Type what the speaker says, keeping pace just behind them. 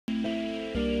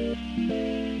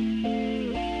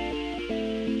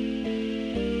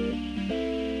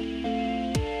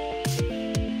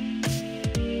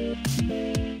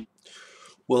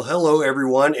Well, hello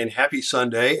everyone, and happy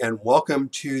Sunday, and welcome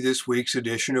to this week's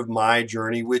edition of My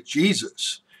Journey with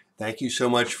Jesus. Thank you so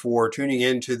much for tuning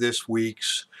in to this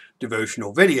week's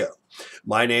devotional video.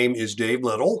 My name is Dave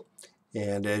Little,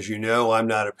 and as you know, I'm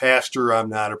not a pastor, I'm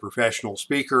not a professional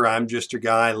speaker, I'm just a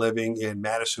guy living in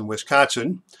Madison,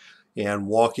 Wisconsin, and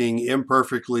walking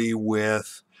imperfectly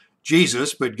with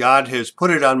Jesus, but God has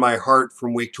put it on my heart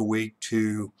from week to week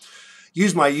to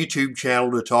use my YouTube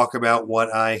channel to talk about what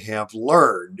I have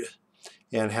learned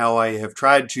and how I have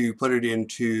tried to put it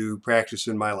into practice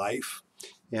in my life,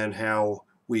 and how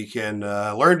we can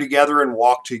learn together and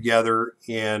walk together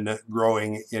in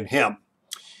growing in Him.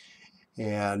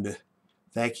 And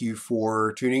thank you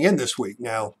for tuning in this week.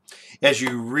 Now, as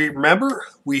you remember,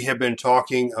 we have been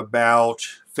talking about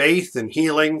faith and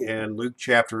healing in Luke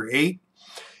chapter 8.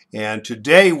 And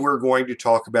today we're going to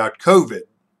talk about COVID.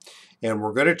 And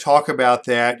we're going to talk about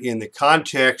that in the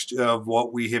context of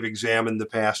what we have examined the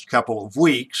past couple of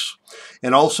weeks,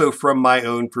 and also from my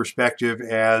own perspective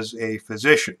as a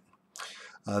physician.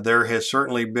 There has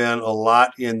certainly been a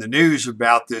lot in the news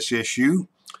about this issue,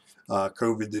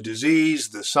 COVID, the disease,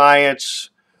 the science,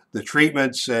 the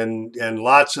treatments, and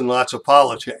lots of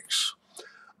politics.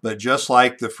 But just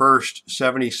like the first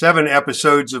 77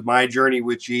 episodes of My Journey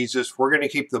with Jesus, we're going to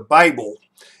keep the Bible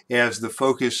as the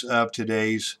focus of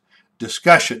today's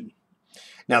discussion.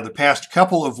 Now, the past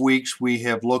couple of weeks, we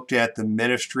have looked at the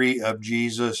ministry of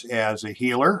Jesus as a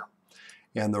healer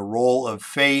and the role of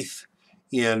faith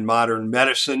in modern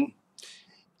medicine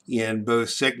in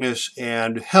both sickness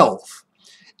and health.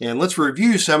 And let's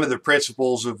review some of the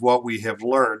principles of what we have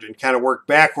learned and kind of work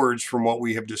backwards from what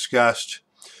we have discussed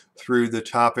through the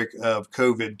topic of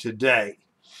COVID today.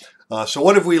 So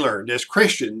what have we learned? As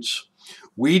Christians,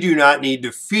 we do not need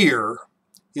to fear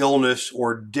illness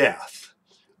or death.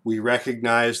 We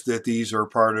recognize that these are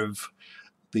part of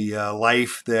the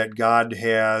life that God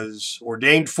has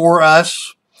ordained for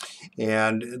us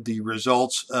and the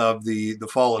results of the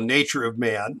fallen nature of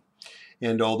man.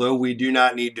 And although we do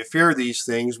not need to fear these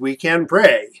things, we can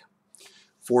pray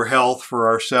for health for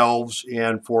ourselves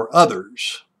and for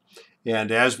others. And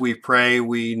as we pray,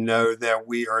 we know that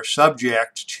we are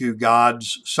subject to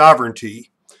God's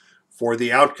sovereignty for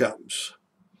the outcomes.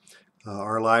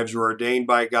 Our lives are ordained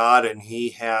by God, and He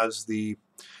has the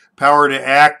power to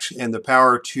act and the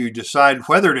power to decide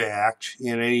whether to act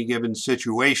in any given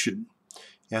situation,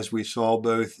 as we saw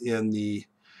both in the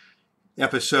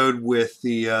episode with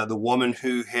the woman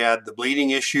who had the bleeding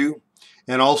issue,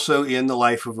 and also in the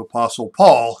life of Apostle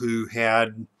Paul, who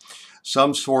had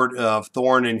some sort of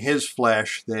thorn in his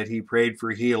flesh that he prayed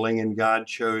for healing, and God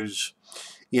chose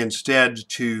instead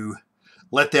to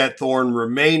let that thorn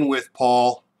remain with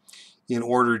Paul in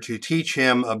order to teach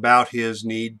him about his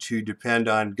need to depend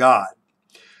on God.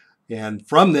 And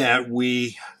from that,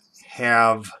 we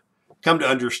have come to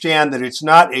understand that it's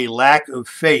not a lack of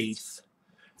faith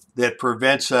that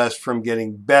prevents us from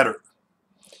getting better.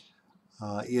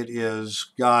 It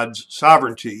is God's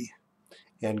sovereignty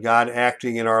and God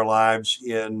acting in our lives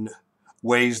in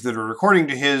ways that are according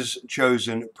to His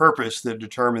chosen purpose that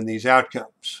determine these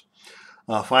outcomes.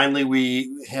 Finally,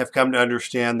 we have come to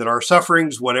understand that our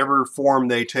sufferings, whatever form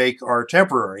they take, are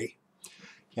temporary,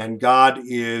 and God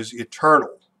is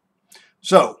eternal.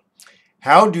 So,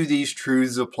 how do these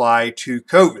truths apply to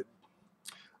COVID?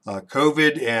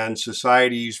 COVID and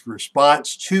society's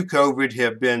response to COVID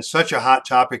have been such a hot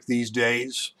topic these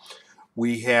days.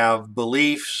 We have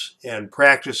beliefs and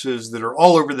practices that are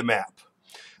all over the map.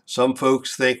 Some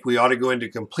folks think we ought to go into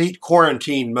complete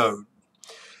quarantine mode.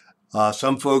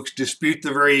 Some folks dispute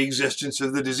the very existence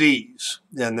of the disease,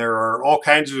 and there are all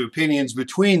kinds of opinions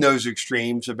between those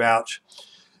extremes about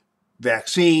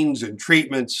vaccines and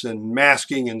treatments and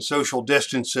masking and social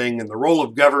distancing and the role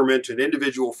of government and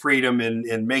individual freedom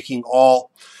in making all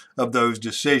of those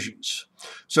decisions.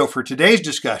 So for today's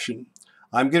discussion,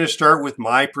 I'm going to start with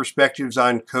my perspectives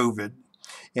on COVID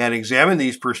and examine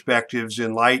these perspectives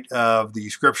in light of the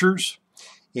scriptures,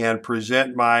 and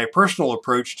present my personal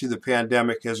approach to the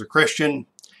pandemic as a Christian,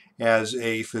 as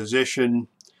a physician,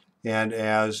 and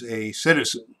as a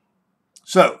citizen.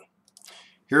 So,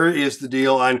 here is the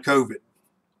deal on COVID.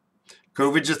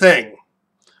 COVID's a thing.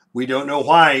 We don't know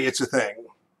why it's a thing.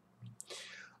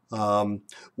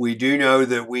 We do know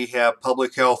that we have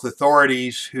public health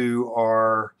authorities who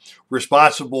are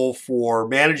responsible for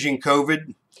managing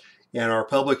COVID, and our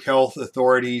public health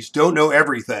authorities don't know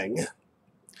everything,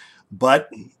 but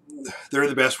they're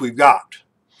the best we've got.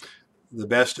 The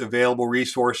best available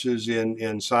resources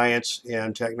in science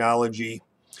and technology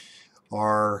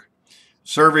are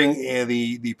serving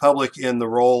the public in the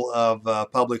role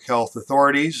of public health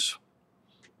authorities.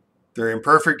 They're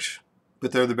imperfect,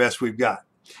 but they're the best we've got.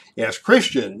 As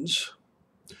Christians,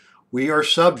 we are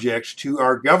subject to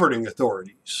our governing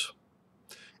authorities,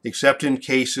 except in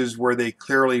cases where they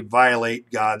clearly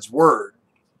violate God's word.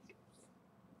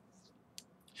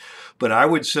 But I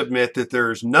would submit that there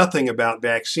is nothing about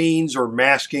vaccines or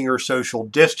masking or social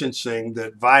distancing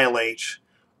that violates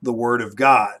the word of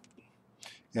God.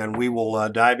 And we will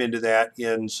dive into that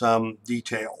in some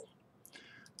detail.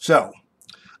 So,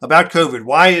 about COVID.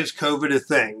 Why is COVID a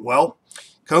thing? Well,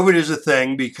 COVID is a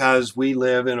thing because we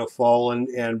live in a fallen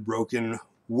and broken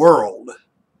world.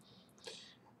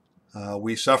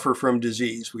 We suffer from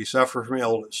disease. We suffer from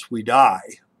illness. We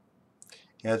die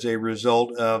as a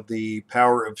result of the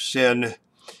power of sin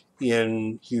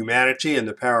in humanity and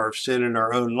the power of sin in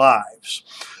our own lives.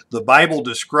 The Bible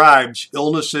describes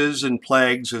illnesses and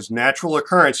plagues as natural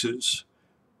occurrences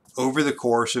over the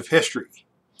course of history.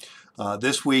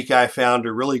 This week I found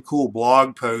a really cool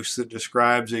blog post that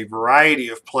describes a variety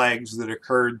of plagues that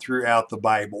occurred throughout the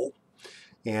Bible.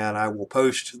 And I will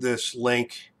post this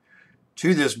link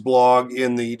to this blog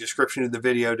in the description of the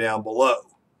video down below.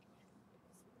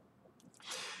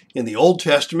 In the Old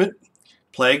Testament,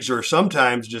 plagues are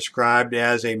sometimes described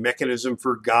as a mechanism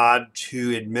for God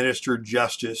to administer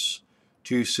justice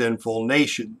to sinful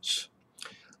nations.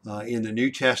 In the New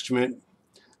Testament,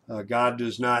 God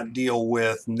does not deal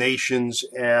with nations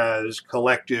as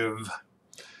collective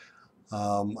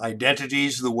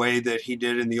identities the way that he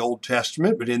did in the Old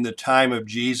Testament, but in the time of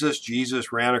Jesus,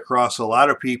 Jesus ran across a lot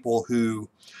of people who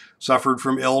suffered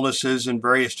from illnesses and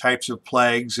various types of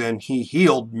plagues, and he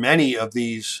healed many of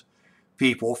these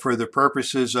people for the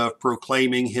purposes of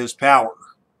proclaiming his power.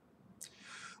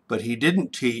 But he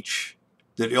didn't teach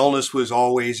that illness was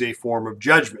always a form of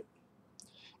judgment.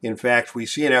 In fact, we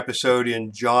see an episode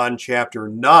in John chapter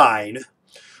 9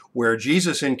 where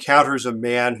Jesus encounters a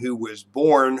man who was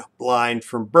born blind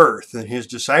from birth, and his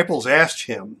disciples asked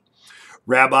him,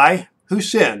 "Rabbi, who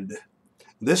sinned,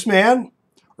 this man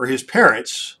or his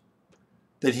parents,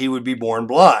 that he would be born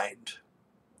blind?"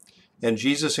 And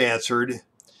Jesus answered,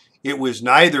 "It was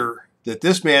neither that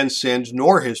this man sinned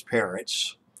nor his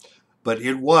parents, but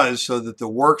it was so that the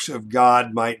works of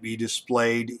God might be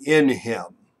displayed in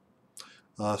him."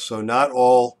 So not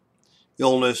all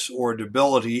illness or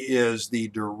debility is the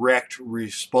direct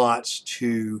response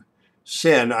to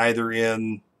sin, either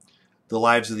in the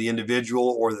lives of the individual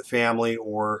or the family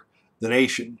or the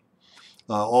nation.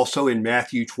 Also in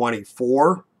Matthew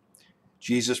 24,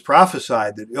 Jesus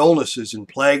prophesied that illnesses and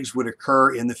plagues would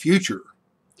occur in the future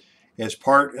as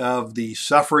part of the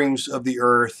sufferings of the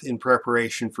earth in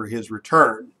preparation for his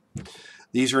return.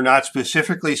 These are not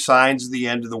specifically signs of the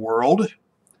end of the world,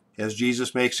 as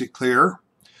Jesus makes it clear,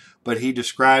 but he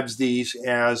describes these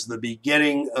as the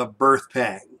beginning of birth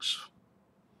pangs.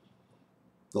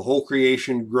 The whole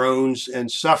creation groans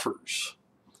and suffers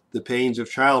the pains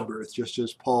of childbirth, just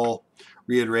as Paul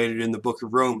reiterated in the book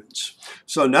of Romans.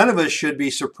 So none of us should be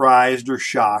surprised or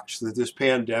shocked that this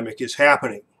pandemic is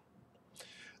happening.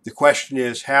 The question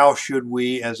is, how should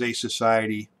we as a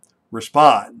society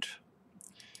respond?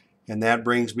 And that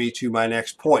brings me to my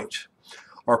next point.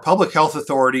 Our public health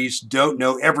authorities don't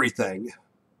know everything,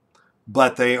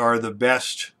 but they are the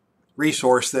best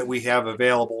resource that we have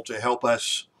available to help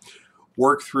us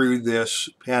work through this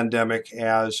pandemic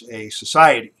as a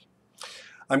society.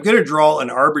 I'm going to draw an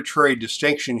arbitrary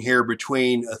distinction here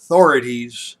between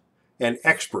authorities and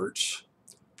experts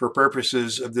for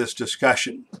purposes of this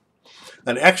discussion.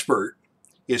 An expert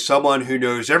is someone who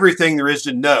knows everything there is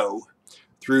to know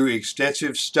through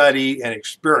extensive study and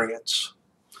experience.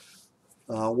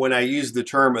 When I use the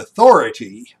term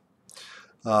authority,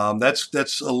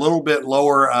 that's a little bit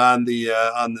lower on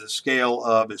the scale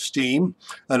of esteem.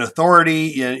 An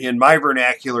authority in my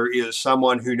vernacular is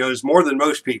someone who knows more than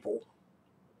most people,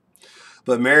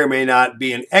 but may or may not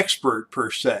be an expert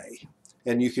per se.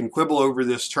 And you can quibble over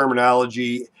this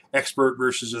terminology, expert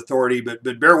versus authority, but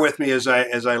bear with me as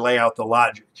I lay out the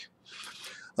logic.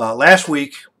 Last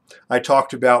week, I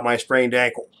talked about my sprained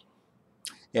ankle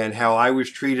and how I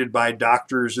was treated by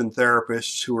doctors and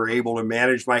therapists who were able to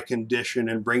manage my condition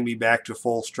and bring me back to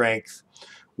full strength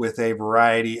with a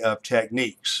variety of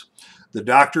techniques. The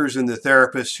doctors and the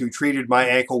therapists who treated my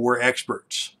ankle were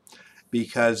experts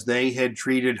because they had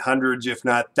treated hundreds, if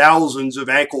not thousands, of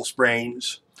ankle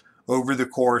sprains over the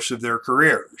course of their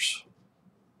careers.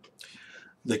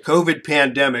 The COVID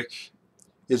pandemic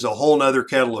is a whole nother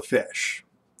kettle of fish.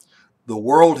 The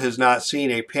world has not seen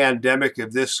a pandemic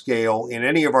of this scale in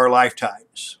any of our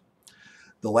lifetimes.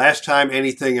 The last time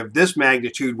anything of this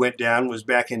magnitude went down was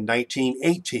back in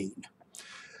 1918.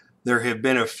 There have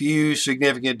been a few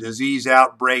significant disease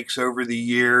outbreaks over the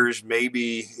years,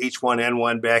 maybe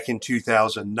H1N1 back in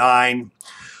 2009.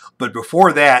 But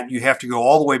before that, you have to go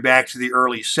all the way back to the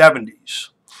early 70s.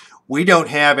 We don't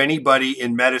have anybody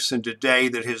in medicine today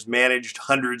that has managed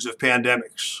hundreds of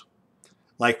pandemics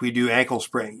like we do ankle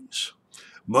sprains.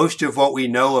 Most of what we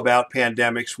know about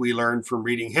pandemics we learned from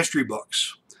reading history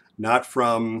books, not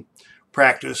from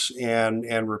practice and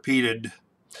repeated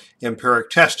empiric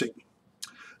testing.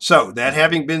 So that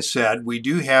having been said, we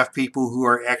do have people who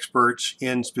are experts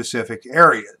in specific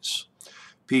areas,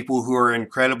 people who are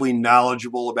incredibly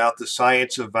knowledgeable about the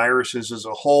science of viruses as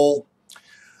a whole,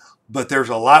 but there's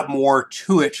a lot more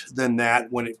to it than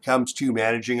that when it comes to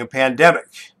managing a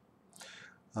pandemic.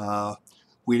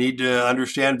 We need to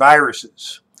understand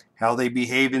viruses, how they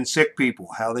behave in sick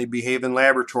people, how they behave in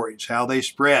laboratories, how they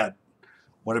spread.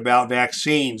 What about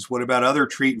vaccines? What about other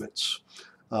treatments?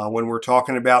 When we're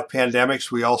talking about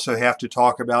pandemics, we also have to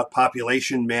talk about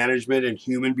population management and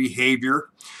human behavior.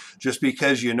 Just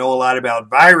because you know a lot about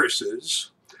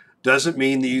viruses doesn't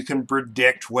mean that you can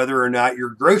predict whether or not your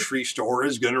grocery store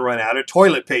is going to run out of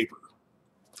toilet paper.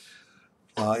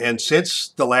 And since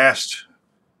the last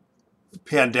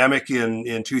pandemic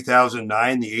in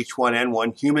 2009, the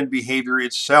H1N1, human behavior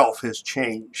itself has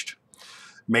changed,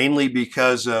 mainly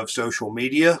because of social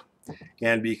media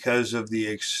and because of the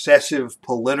excessive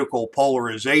political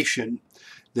polarization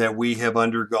that we have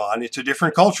undergone. It's a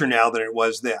different culture now than it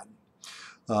was then.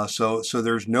 So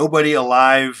there's nobody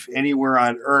alive anywhere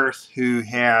on earth who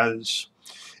has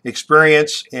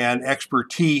experience and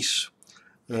expertise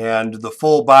and the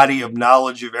full body of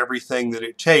knowledge of everything that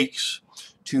it takes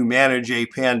to manage a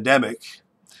pandemic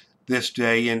this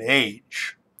day and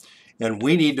age. And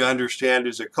we need to understand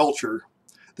as a culture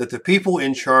that the people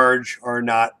in charge are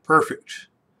not perfect,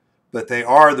 but they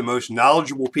are the most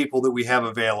knowledgeable people that we have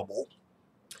available.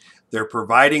 They're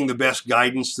providing the best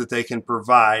guidance that they can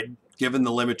provide, given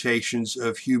the limitations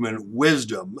of human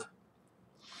wisdom.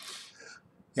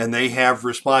 And they have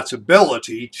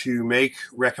responsibility to make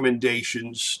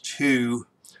recommendations to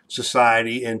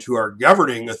society and to our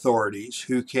governing authorities,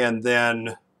 who can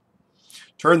then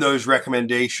turn those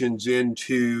recommendations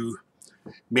into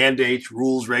mandates,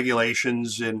 rules,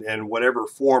 regulations, and whatever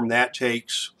form that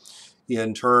takes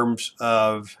in terms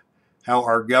of how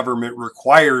our government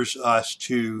requires us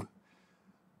to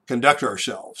conduct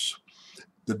ourselves.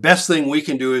 The best thing we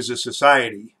can do as a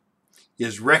society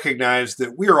is recognize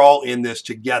that we're all in this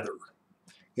together,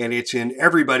 and it's in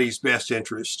everybody's best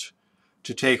interest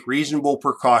to take reasonable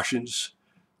precautions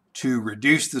to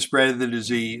reduce the spread of the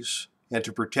disease and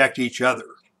to protect each other.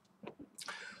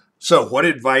 So what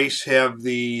advice have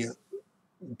the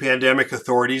pandemic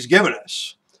authorities given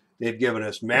us? They've given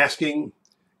us masking,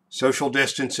 social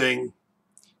distancing,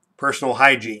 personal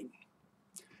hygiene.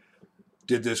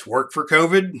 Did this work for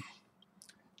COVID?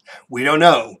 We don't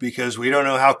know, because we don't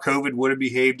know how COVID would have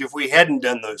behaved if we hadn't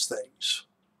done those things.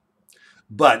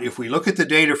 But if we look at the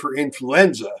data for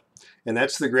influenza, and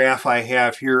that's the graph I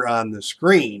have here on the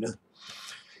screen,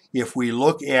 if we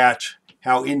look at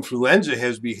how influenza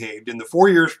has behaved in the 4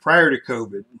 years prior to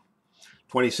COVID,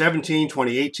 2017,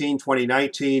 2018,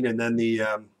 2019, and then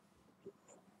the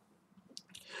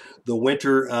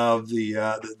winter of the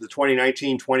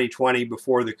 2019-2020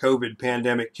 before the COVID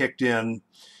pandemic kicked in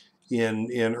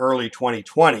early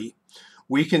 2020,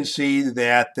 we can see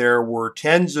that there were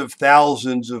tens of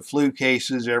thousands of flu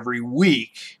cases every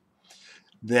week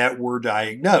that were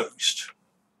diagnosed.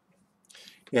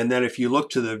 And then if you look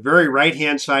to the very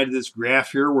right-hand side of this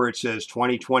graph here where it says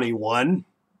 2021,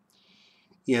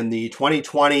 in the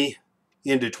 2020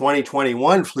 into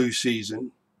 2021 flu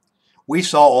season, we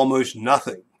saw almost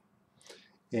nothing.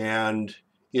 And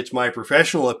it's my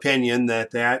professional opinion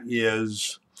that that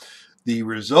is the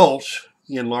result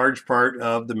in large part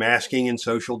of the masking and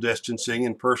social distancing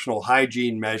and personal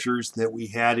hygiene measures that we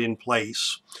had in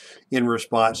place in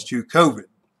response to COVID.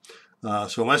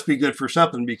 So it must be good for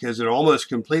something, because it almost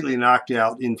completely knocked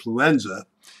out influenza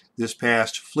this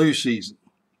past flu season.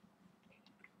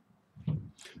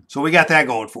 So we got that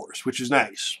going for us, which is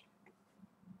nice.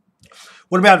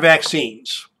 What about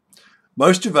vaccines?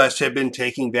 Most of us have been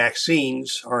taking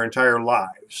vaccines our entire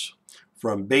lives.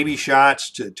 From baby shots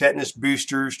to tetanus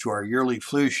boosters to our yearly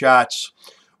flu shots,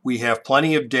 we have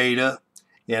plenty of data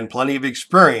and plenty of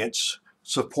experience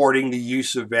supporting the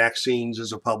use of vaccines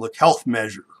as a public health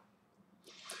measure.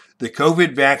 The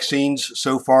COVID vaccines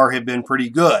so far have been pretty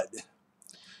good.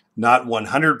 Not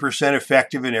 100%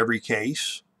 effective in every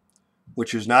case,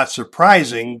 which is not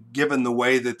surprising given the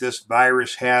way that this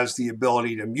virus has the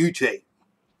ability to mutate.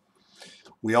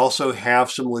 We also have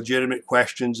some legitimate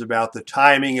questions about the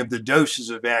timing of the doses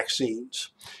of vaccines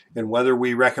and whether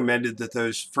we recommended that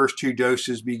those first 2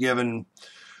 doses be given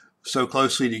so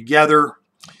closely together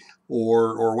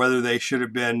or whether they should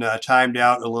have been timed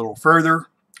out a little further.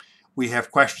 We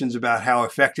have questions about how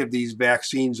effective these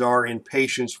vaccines are in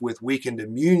patients with weakened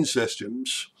immune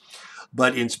systems.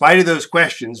 But in spite of those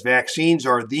questions, vaccines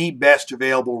are the best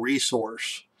available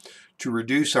resource to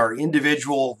reduce our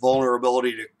individual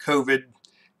vulnerability to COVID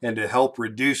and to help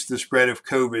reduce the spread of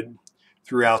COVID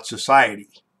throughout society.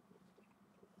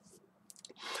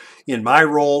 In my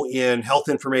role in health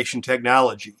information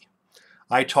technology,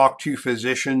 I talk to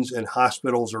physicians and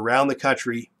hospitals around the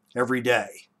country every day.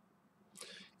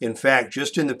 In fact,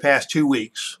 just in the past 2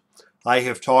 weeks, I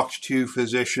have talked to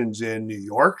physicians in New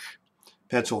York,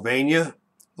 Pennsylvania,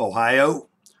 Ohio,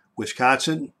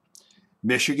 Wisconsin,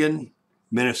 Michigan,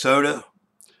 Minnesota,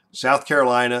 South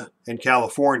Carolina, and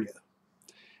California.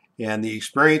 And the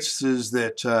experiences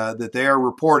that they are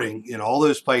reporting in all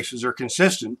those places are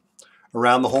consistent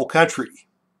around the whole country.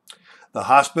 The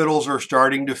hospitals are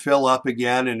starting to fill up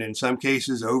again and in some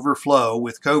cases overflow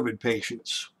with COVID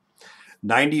patients.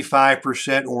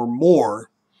 95% or more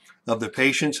of the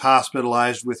patients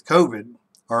hospitalized with COVID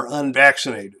are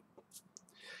unvaccinated.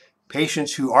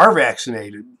 Patients who are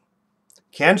vaccinated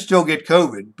can still get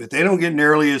COVID, but they don't get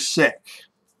nearly as sick.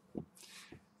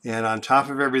 And on top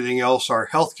of everything else, our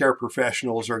healthcare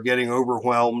professionals are getting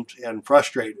overwhelmed and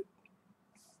frustrated.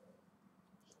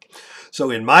 So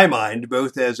in my mind,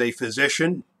 both as a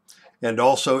physician and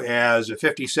also as a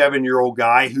 57-year-old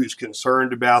guy who's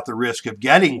concerned about the risk of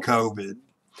getting COVID,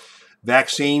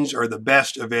 vaccines are the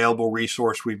best available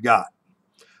resource we've got.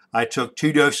 I took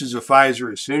 2 doses of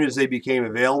Pfizer as soon as they became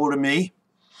available to me.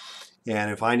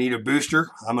 And if I need a booster,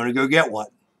 I'm going to go get one.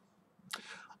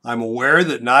 I'm aware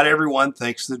that not everyone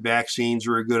thinks that vaccines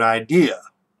are a good idea.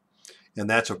 And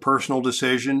that's a personal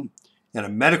decision and a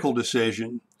medical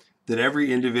decision that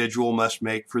every individual must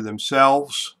make for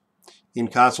themselves in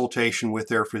consultation with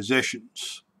their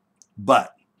physicians.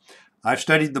 But I've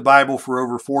studied the Bible for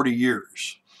over 40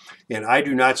 years, and I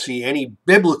do not see any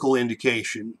biblical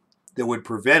indication that would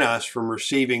prevent us from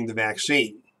receiving the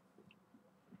vaccine.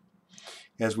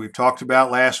 As we've talked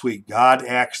about last week, God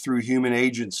acts through human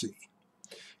agency.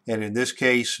 And in this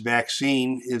case,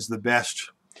 vaccine is the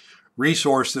best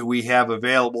resource that we have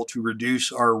available to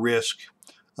reduce our risk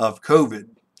of COVID.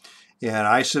 And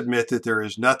I submit that there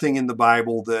is nothing in the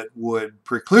Bible that would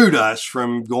preclude us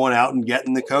from going out and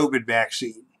getting the COVID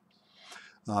vaccine.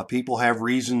 People have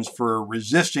reasons for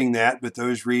resisting that, but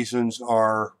those reasons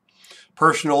are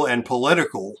personal and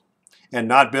political and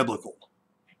not biblical.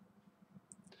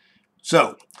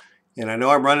 So, and I know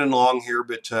I'm running long here,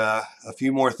 but a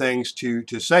few more things to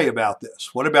say about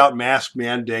this. What about mask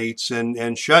mandates and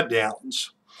shutdowns?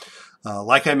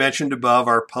 Like I mentioned above,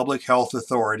 our public health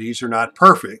authorities are not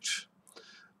perfect,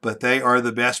 but they are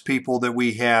the best people that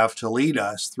we have to lead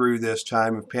us through this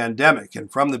time of pandemic.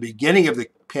 And from the beginning of the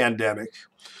pandemic,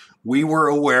 we were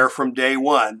aware from day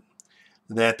one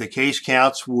that the case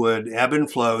counts would ebb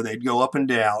and flow, they'd go up and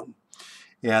down,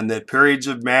 and that periods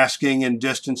of masking and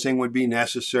distancing would be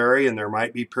necessary, and there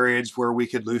might be periods where we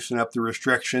could loosen up the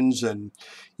restrictions, and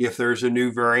if there's a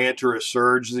new variant or a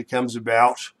surge that comes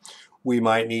about, we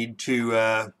might need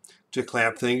to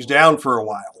clamp things down for a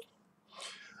while.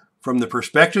 From the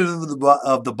perspective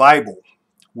of the Bible,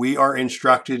 we are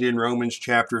instructed in Romans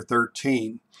chapter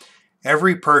 13,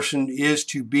 every person is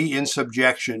to be in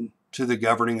subjection to the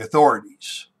governing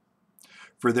authorities.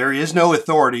 For there is no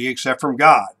authority except from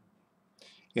God,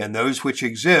 and those which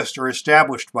exist are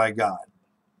established by God.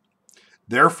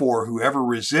 Therefore, whoever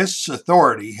resists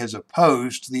authority has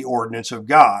opposed the ordinance of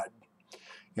God,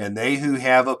 and they who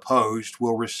have opposed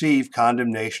will receive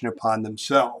condemnation upon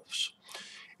themselves.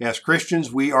 As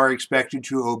Christians, we are expected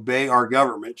to obey our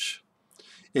governments,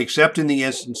 except in the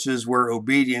instances where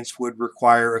obedience would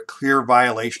require a clear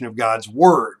violation of God's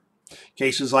word.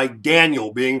 Cases like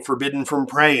Daniel being forbidden from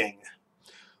praying,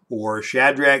 or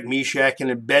Shadrach, Meshach,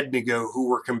 and Abednego who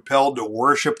were compelled to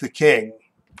worship the king,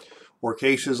 or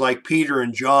cases like Peter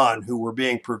and John who were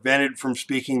being prevented from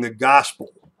speaking the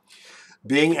gospel,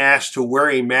 being asked to wear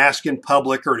a mask in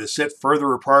public or to sit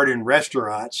further apart in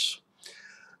restaurants.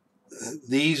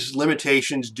 These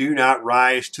limitations do not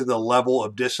rise to the level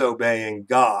of disobeying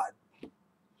God.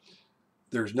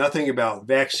 There's nothing about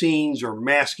vaccines or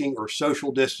masking or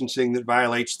social distancing that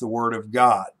violates the word of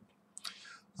God.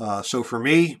 So for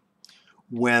me,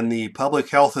 when the public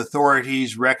health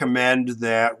authorities recommend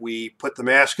that we put the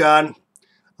mask on,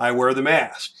 I wear the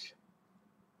mask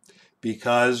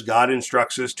because God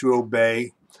instructs us to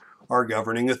obey our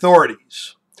governing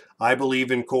authorities. I believe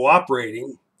in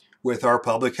cooperating with our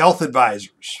public health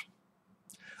advisors.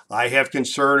 I have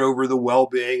concern over the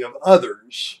well-being of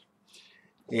others,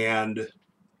 and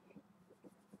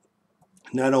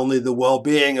not only the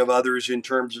well-being of others in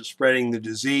terms of spreading the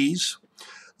disease,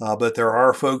 but there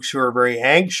are folks who are very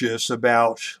anxious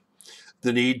about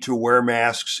the need to wear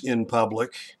masks in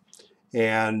public,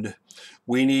 and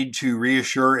we need to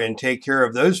reassure and take care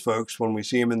of those folks when we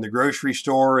see them in the grocery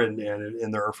store and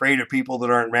they're afraid of people that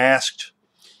aren't masked.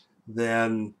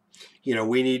 Then,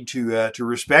 we need to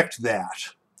respect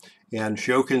that and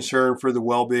show concern for the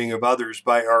well-being of others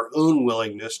by our own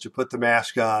willingness to put the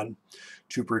mask on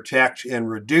to protect and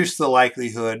reduce the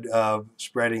likelihood of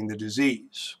spreading the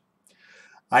disease.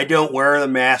 I don't wear the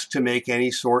mask to make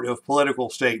any sort of political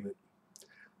statement.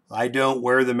 I don't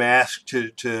wear the mask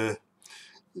to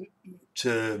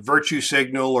virtue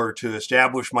signal or to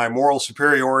establish my moral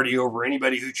superiority over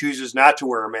anybody who chooses not to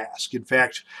wear a mask. In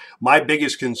fact, my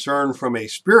biggest concern from a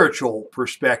spiritual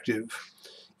perspective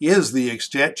is the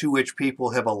extent to which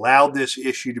people have allowed this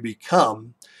issue to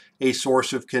become a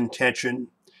source of contention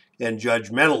and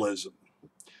judgmentalism.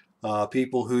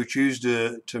 People who choose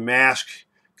to mask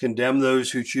condemn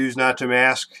those who choose not to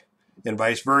mask, and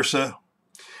vice versa.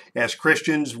 As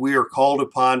Christians, we are called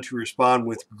upon to respond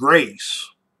with grace,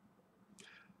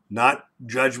 not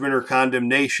judgment or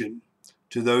condemnation,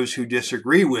 to those who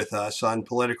disagree with us on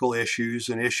political issues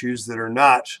and issues that are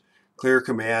not clear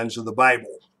commands of the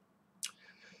Bible.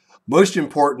 Most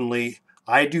importantly,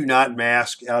 I do not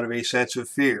mask out of a sense of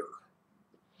fear.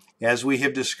 As we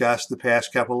have discussed the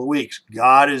past couple of weeks,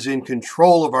 God is in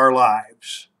control of our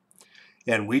lives,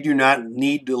 and we do not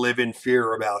need to live in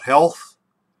fear about health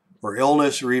or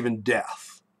illness or even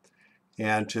death.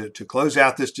 And to close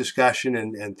out this discussion,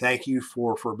 and thank you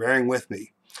for bearing with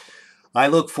me, I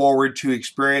look forward to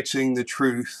experiencing the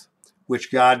truth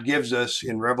which God gives us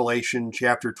in Revelation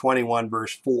chapter 21,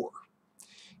 verse 4.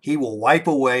 He will wipe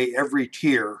away every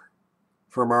tear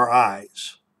from our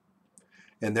eyes,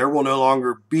 and there will no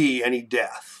longer be any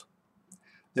death.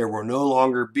 There will no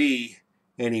longer be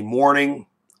any mourning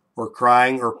or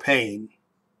crying or pain.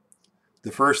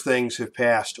 The first things have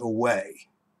passed away.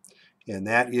 And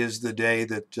that is the day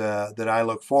that I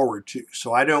look forward to.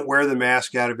 So I don't wear the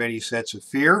mask out of any sense of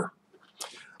fear.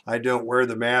 I don't wear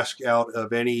the mask out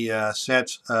of any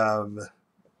sense of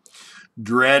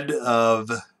dread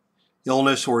of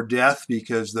illness or death,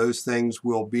 because those things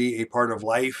will be a part of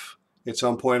life at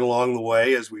some point along the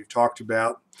way, as we've talked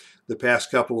about the past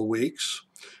couple of weeks.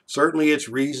 Certainly it's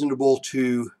reasonable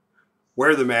to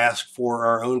wear the mask for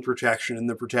our own protection and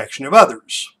the protection of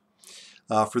others.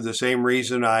 For the same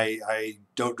reason, I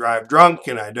don't drive drunk,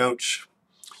 and I don't,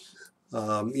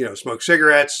 smoke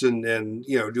cigarettes and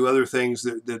do other things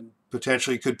that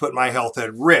potentially could put my health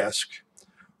at risk,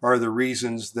 are the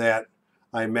reasons that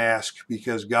I mask,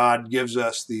 because God gives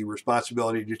us the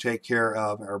responsibility to take care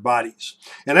of our bodies.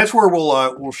 And that's where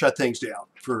we'll shut things down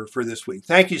for this week.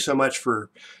 Thank you so much for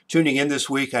tuning in this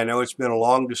week. I know it's been a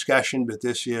long discussion, but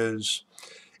this is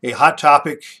a hot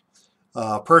topic.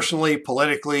 Personally,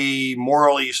 politically,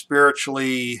 morally,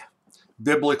 spiritually,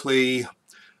 biblically,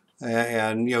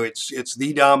 and it's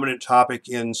the dominant topic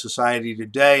in society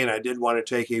today. And I did want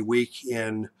to take a week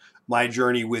in my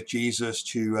journey with Jesus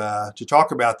to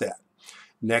talk about that.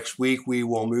 Next week we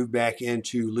will move back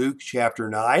into Luke chapter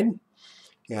 9,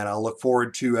 and I'll look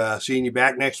forward to seeing you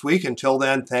back next week. Until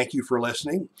then, thank you for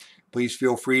listening. Please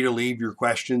feel free to leave your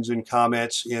questions and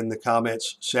comments in the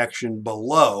comments section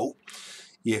below.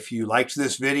 If you liked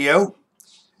this video,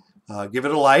 give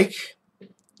it a like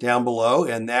down below,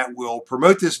 and that will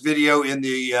promote this video in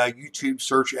the YouTube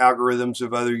search algorithms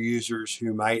of other users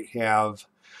who might have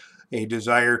a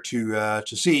desire to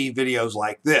see videos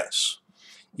like this.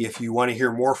 If you want to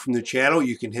hear more from the channel,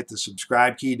 you can hit the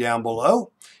subscribe key down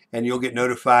below, and you'll get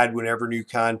notified whenever new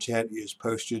content is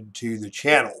posted to the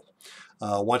channel.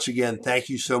 Once again, thank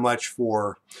you so much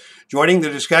for joining the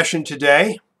discussion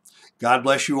today. God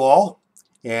bless you all,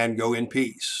 and go in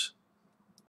peace.